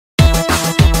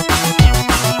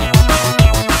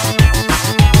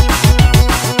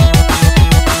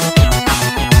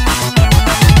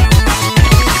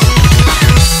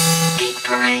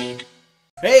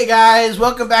guys,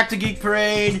 welcome back to Geek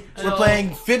Parade. Hello. We're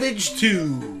playing Fibbage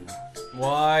 2.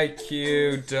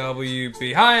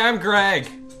 YQWB. Hi, I'm Greg.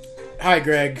 Hi,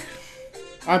 Greg.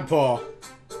 I'm Paul.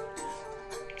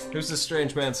 Who's the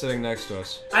strange man sitting next to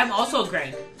us? I'm also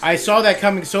Greg. I saw that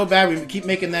coming so bad, we keep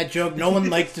making that joke. No one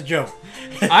likes the joke.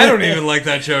 I don't even like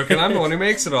that joke, and I'm the one who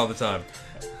makes it all the time.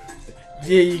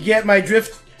 Yeah, you get my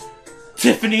drift,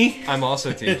 Tiffany? I'm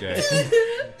also TJ.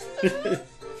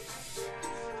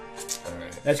 Alright.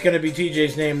 That's gonna be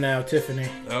TJ's name now, Tiffany.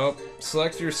 Oh,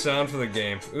 select your sound for the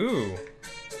game. Ooh.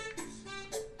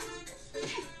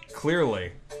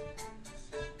 Clearly.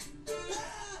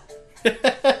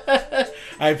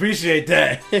 I appreciate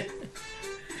that.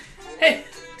 Hey,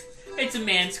 it's a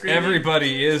man screaming.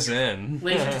 Everybody is in.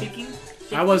 Laser ticking.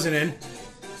 I wasn't in.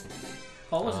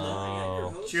 Paul wasn't.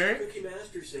 Oh. Sure.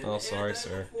 Oh, sorry,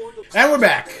 sir. And we're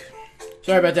back.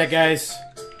 Sorry about that, guys.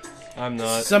 I'm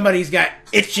not. Somebody's got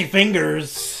itchy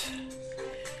fingers.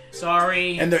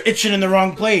 Sorry. And they're itching in the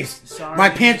wrong place. Sorry. My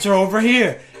pants are over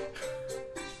here.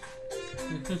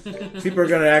 People are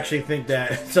gonna actually think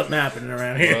that something happening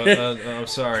around here. I'm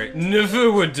sorry.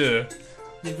 Never would do.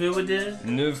 Never would do.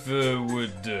 Never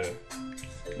would do.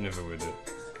 Never would do.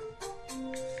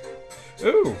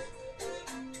 Ooh.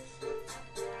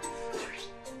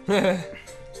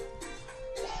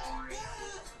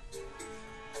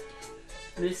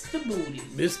 Mr. Booty.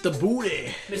 Mr.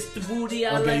 Booty. Mr. Booty,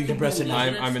 I Okay, like you can the press it booty.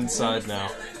 now. I'm inside now.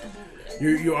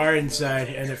 You are inside,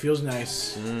 and it feels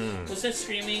nice. What's that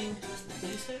screaming? What did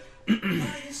you say?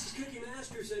 Hi, this is Cookie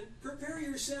Masterson. Prepare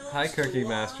yourselves Hi, Cookie to lie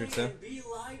Masterson. and be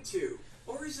lied to.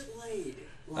 Or is it laid?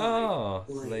 Oh,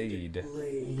 laid.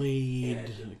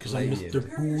 Lead, because I'm Laid.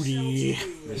 Mr. Booty.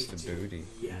 Mr. Booty.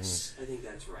 Yes, I think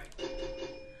that's right.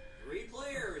 3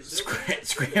 players.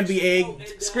 Scramby Egg,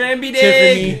 Scramby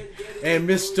Tiffany, and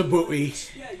Mr. Booty.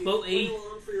 Yeah, you Booty. can follow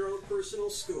along for your own personal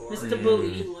score. Mr. And Booty.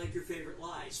 you can like your favorite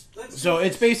lies. So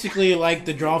it's basically like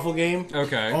the Drawful game,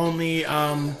 Okay. only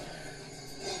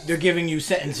they're giving you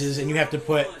sentences, and you have to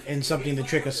put in something to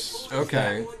trick us. with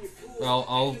Okay. Well,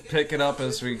 I'll pick it up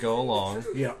as we go along.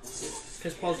 that. Yeah.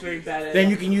 Because Paul's very bad at Then it.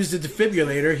 you can use the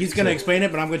defibrillator. He's going to explain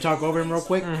it, but I'm going to talk over him real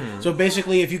quick. So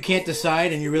basically, if you can't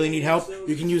decide and you really need help,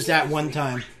 you can use that one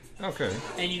time. Okay.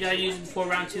 And you gotta use it before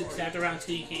round 2, because after round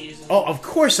 2 you can't use it. Oh, of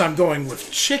course I'm going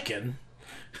with chicken.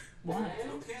 Why?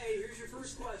 Okay, here's your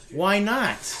first question. Why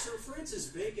not? Sir Francis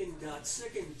Bacon got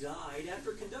sick and died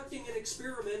after conducting an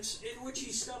experiment in which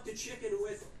he stuffed a chicken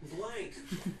with blank.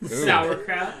 Ooh.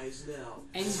 Sauerkraut Guys, now.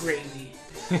 and gravy.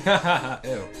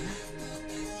 Ew.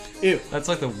 Ew. That's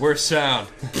like the worst sound.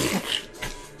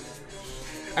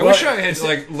 I Well, wish I had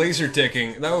like laser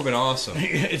ticking. That would have been awesome.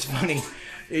 It's funny.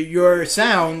 Your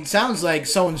sound sounds like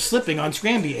someone slipping on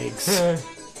scramby eggs.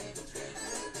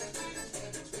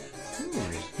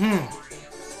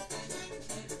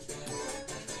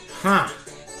 Huh.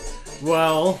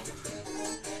 Well.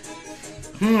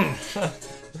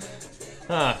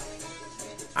 Huh.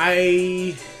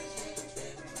 I.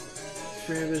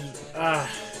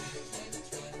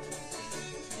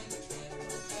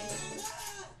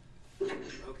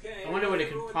 Okay. I wonder what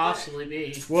it could possibly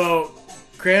be. Well,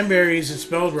 cranberries is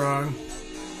spelled wrong.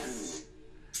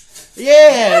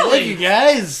 Yeah, Really? thank you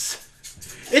guys.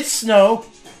 It's snow.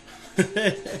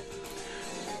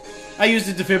 I used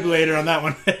the defibrillator on that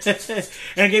one, and it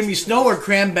gave me snow or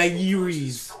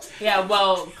cranberries. Yeah,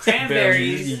 well,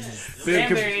 cranberries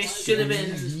Berries. should have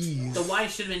been, the wine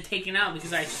should have been taken out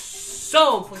because I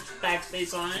so pushed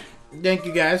backspace on it. Thank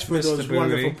you guys for Mr. those Booty.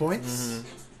 wonderful points.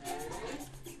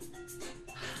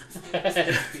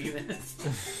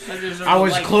 I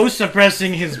was close to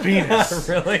pressing his penis.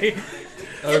 Really?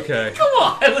 Okay. Come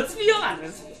on, let's be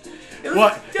honest.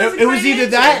 What? It was either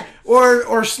that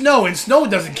or snow, and snow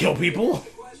doesn't kill people.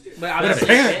 But But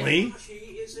apparently,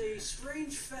 Is a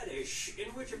strange fetish in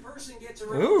which a person gets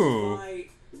Ooh. aroused by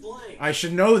blank. I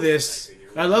should know this.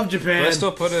 I love Japan. Do I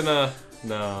still put in a...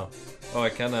 No. Oh, I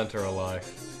can enter a lie.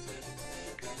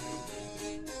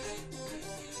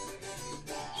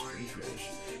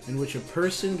 In which a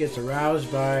person gets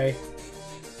aroused by.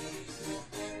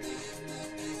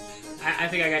 I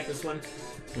think I got this one.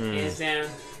 Hands down.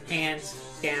 Hands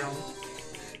down.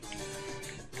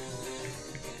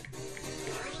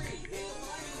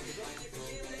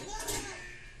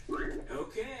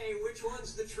 Okay, which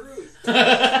one's the truth?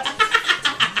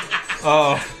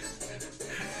 Oh.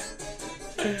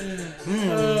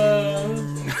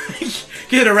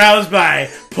 Get aroused by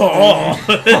Paul.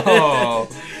 Oh.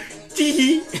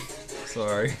 Tee.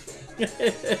 Sorry. Alright,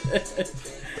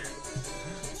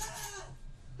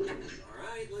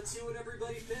 let's see what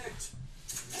everybody picked.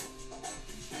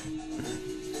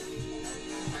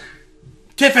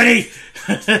 Tiffany!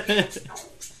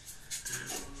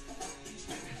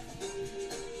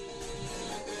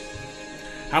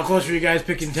 How close were you guys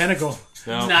picking Tentacle?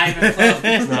 No. Not even close.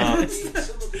 No.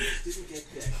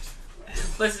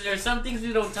 Listen, there's some things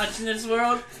we don't touch in this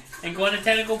world, and going to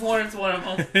tentacle porn is one of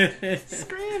them.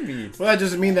 Scramby. Well, that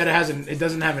doesn't mean that it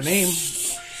doesn't have a name.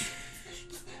 Just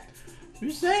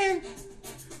saying.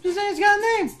 Just saying it's got a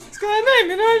name. It's got a name,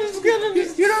 you know. It's got a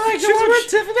name. You don't like to Choose the watch word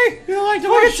Tiffany. You don't like to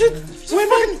watch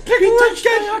women being touched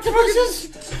by octopuses?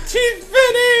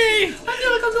 Tiffany. I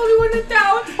feel like I'm the only one in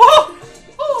town. Oh!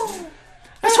 Oh!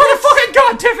 I swear to fucking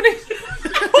God, Tiffany.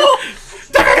 Oh!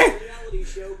 Tiffany. Reality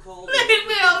show called Leave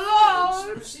me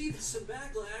alone! received some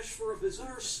backlash for a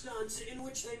bizarre stunt in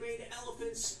which they made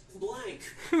elephants blank.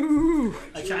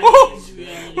 A Chinese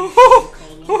reality show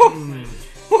called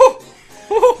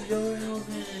Your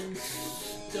Elephants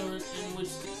Stunt in which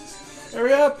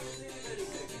Hurry up.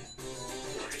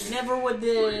 never would Hey,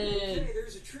 did.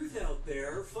 there's a truth out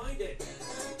there. Find it.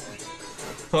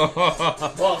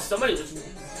 Well, somebody was.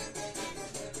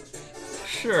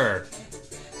 Sure.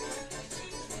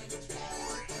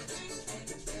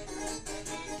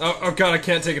 Oh God, I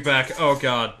can't take it back. Oh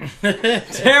God.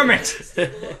 Damn it!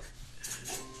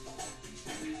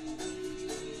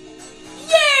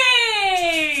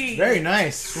 Yay! Very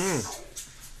nice.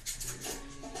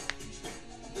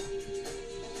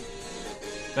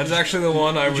 That's actually the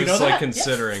one I was you know like that?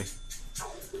 considering.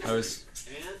 That's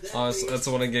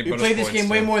the one I gave You bonus play this points game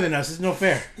way to. more than us. It's no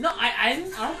fair. No, I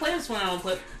don't play this one. I don't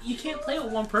play. You can't play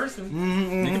with one person.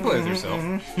 You can play with yourself.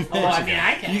 Oh, I mean,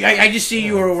 I can. I just see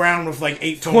you around with like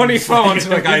 8 phones. 20 phones.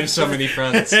 Like I have so many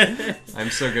friends. I'm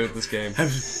so good at this game. I'm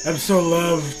so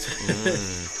loved.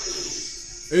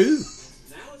 Ooh.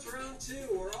 Now it's round 2.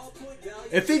 We're all point value.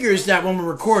 It figures that when we're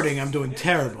recording, I'm doing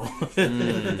terrible. If you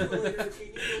need a little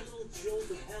jolt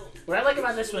of help. What I like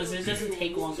about this one is it doesn't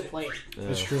take long to play.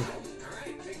 That's true. All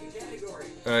right, pick a category.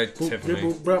 Alright,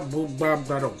 Tiffany.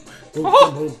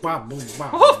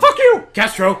 Oh, fuck you!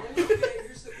 Castro! Okay,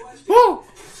 here's the question. Woo!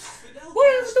 Fidel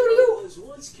What is Castro Doodaloo? was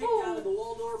once kicked out of the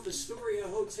Waldorf Astoria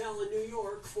Hotel in New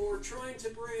York for trying to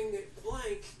bring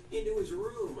blank into his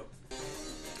room.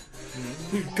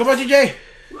 Come on, DJ!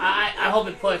 I hope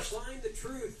it pushed. Find the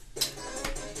truth.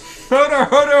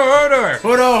 Hodor!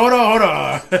 Hold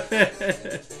on.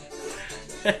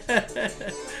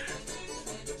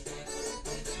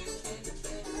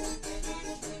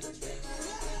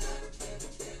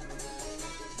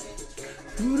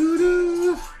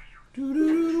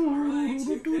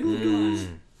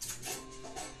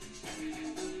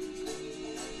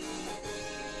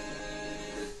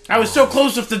 I was so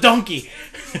close with the donkey.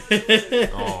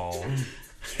 Oh.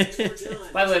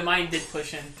 By the way, mine did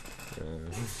push in.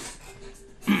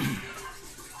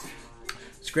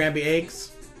 Scramby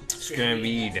eggs.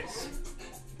 Scrambied.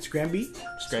 Scramby?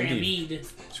 Scrambied.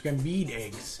 Scrambied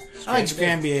eggs. I like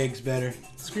Scramby eggs better.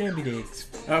 Scrambied eggs.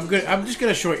 I'm just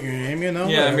gonna short your name, you know?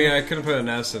 Yeah, I mean, I could have put an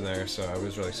S in there, so I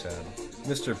was really sad.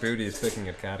 Mr. Booty is picking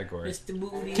a category. Mr.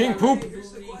 Booty. King Poop.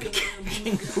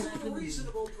 For a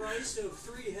reasonable price of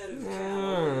 3 head of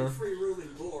cattle and free room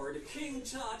and board, King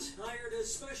Tut hired a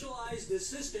specialized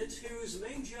assistant whose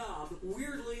main job,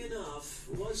 weirdly enough,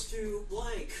 was to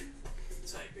blank.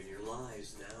 Type in your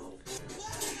lies now.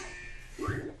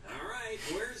 Alright,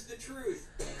 where's the truth?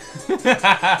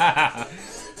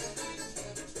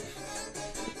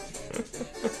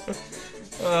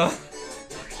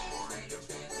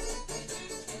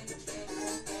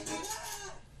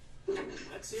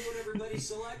 Let's see what everybody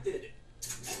selected.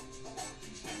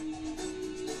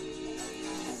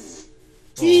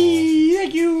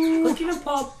 Thank you. Look at him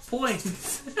pop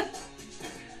points.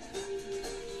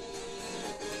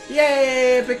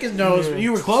 Yay! Pick his nose.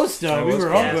 You were close though. I We was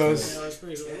were all close. close.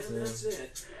 And that's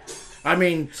it. I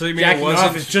mean, So you mean it jacking wasn't-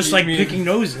 off is just you like mean- picking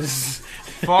noses.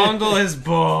 Fondle his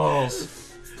balls.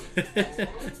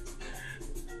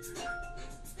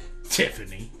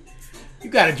 Tiffany, you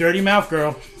got a dirty mouth,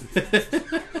 girl.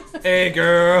 Hey,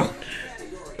 girl.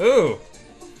 Ooh.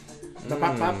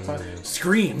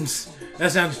 Screams.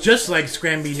 That sounds just like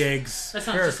scrambled eggs. That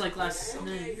sounds Sure. just like last Okay,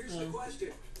 night. here's the question.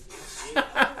 In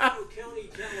Colorado County,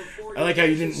 California, I like how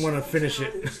you didn't there's a wanna small finish town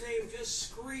it. Whose name just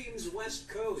screams West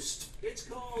Coast. It's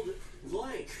called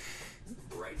blank.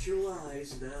 Write your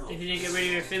lies now. If you didn't get rid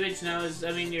of your fibbage,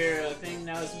 your thing,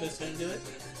 now is the best time to do it.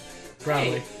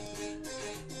 Probably.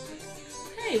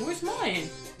 Hey, where's mine?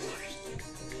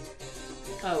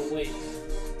 Oh, wait.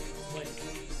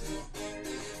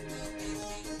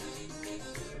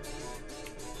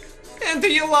 Enter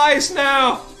your lies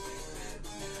now.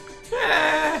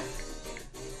 Hurry,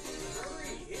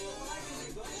 hit the like,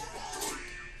 everybody.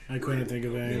 I couldn't think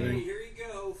of Okay, anything. here you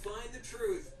go.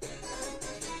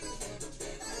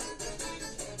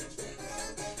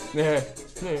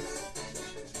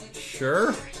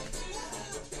 Sure.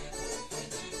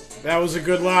 That was a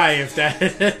good lie. If that.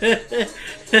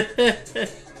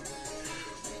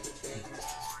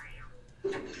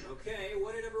 Okay,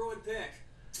 what did everyone pick?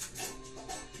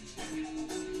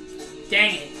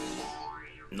 Dang it.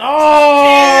 No!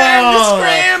 Yeah, Mr.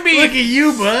 Scramby! Look at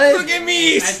you, bud. Look at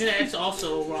me! I think that's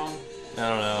also wrong. I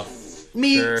don't know.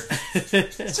 Me. Sure.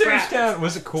 Seriously,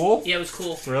 was it cool? Yeah, it was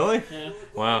cool. Really? Yeah.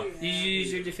 Wow. Did you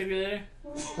use your defibrillator?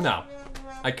 No.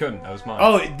 I couldn't. That was mine.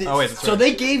 Oh, wait. That's so right.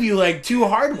 they gave you like 2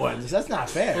 hard ones. That's not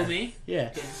fair. For me? Yeah.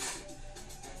 Okay.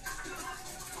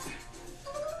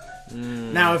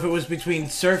 Now, if it was between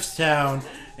Surfstown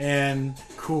and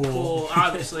Cool,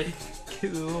 obviously.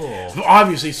 Cool.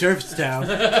 Obviously, Surfstown.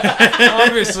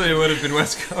 Obviously, it would have been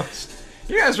West Coast.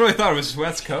 You guys really thought it was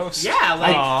West Coast? Yeah,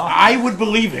 like, I would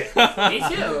believe it. me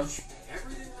too.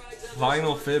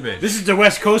 Vinyl fibbage. This is the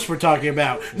West Coast we're talking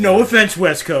about. No offense,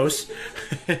 West Coast.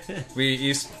 We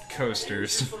East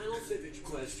Coasters. Final fibbage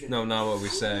question. No, not what we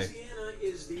say. Louisiana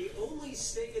is the only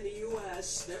state in the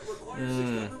U.S. that requires a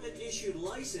government-issued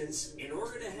license in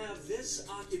order to have this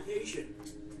occupation.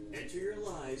 Enter your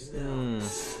lies now.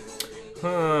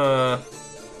 Huh.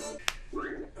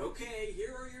 Okay,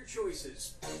 here are your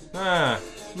choices. Ah.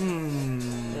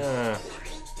 Ah.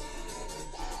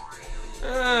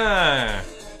 Ah.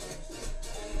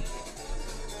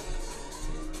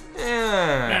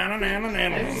 It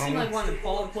doesn't seem like one that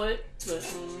Paul would put,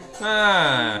 but...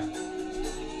 Ah.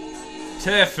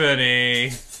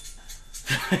 Tiffany.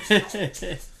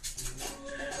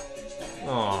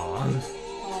 Aww.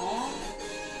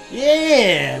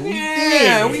 Yeah, we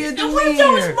did. We had And what if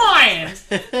that was mine?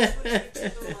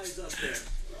 Lies up there.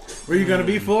 Were you gonna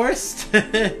be Forrest?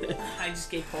 I just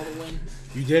gave Paul the win.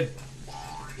 You did.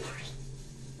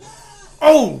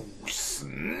 Oh,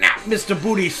 snap, Mr.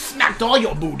 Booty. Snapped all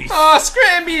your booties. Oh,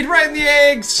 scrambled right in the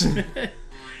eggs.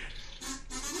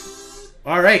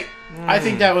 All right. I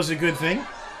think that was a good thing.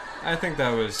 I think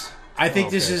that was... I think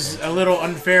this Okay, is a little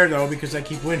unfair, though, because I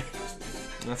keep winning.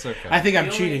 That's okay. I think I'm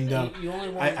You cheating, only- though. You only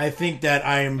won. I think that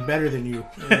I am better than you.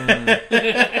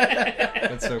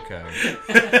 That's okay.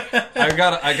 I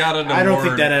got an award I don't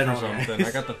think that at for all. something.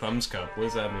 I got the thumbs cup. What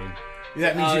does that mean?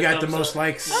 That means Oh, you got the thumbs most up.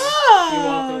 likes. You're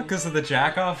welcome. Because of the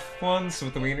jack-off ones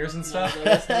with the wieners and stuff?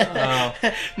 That's not-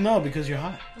 Oh, No, because you're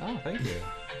hot. thank you.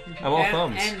 I'm all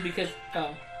thumbs. And because...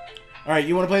 Oh. All right,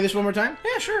 you want to play this one more time?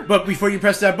 Yeah, sure. But before you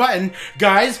press that button,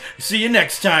 guys, see you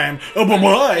next time. Oh,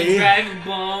 bye-bye. Dragon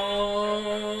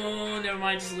Ball... Never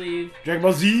mind, just leave. Dragon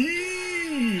Ball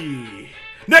Z.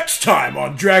 Next time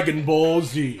on Dragon Ball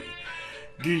Z,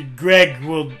 Greg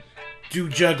will do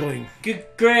juggling.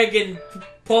 Greg and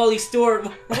Paulie Stewart.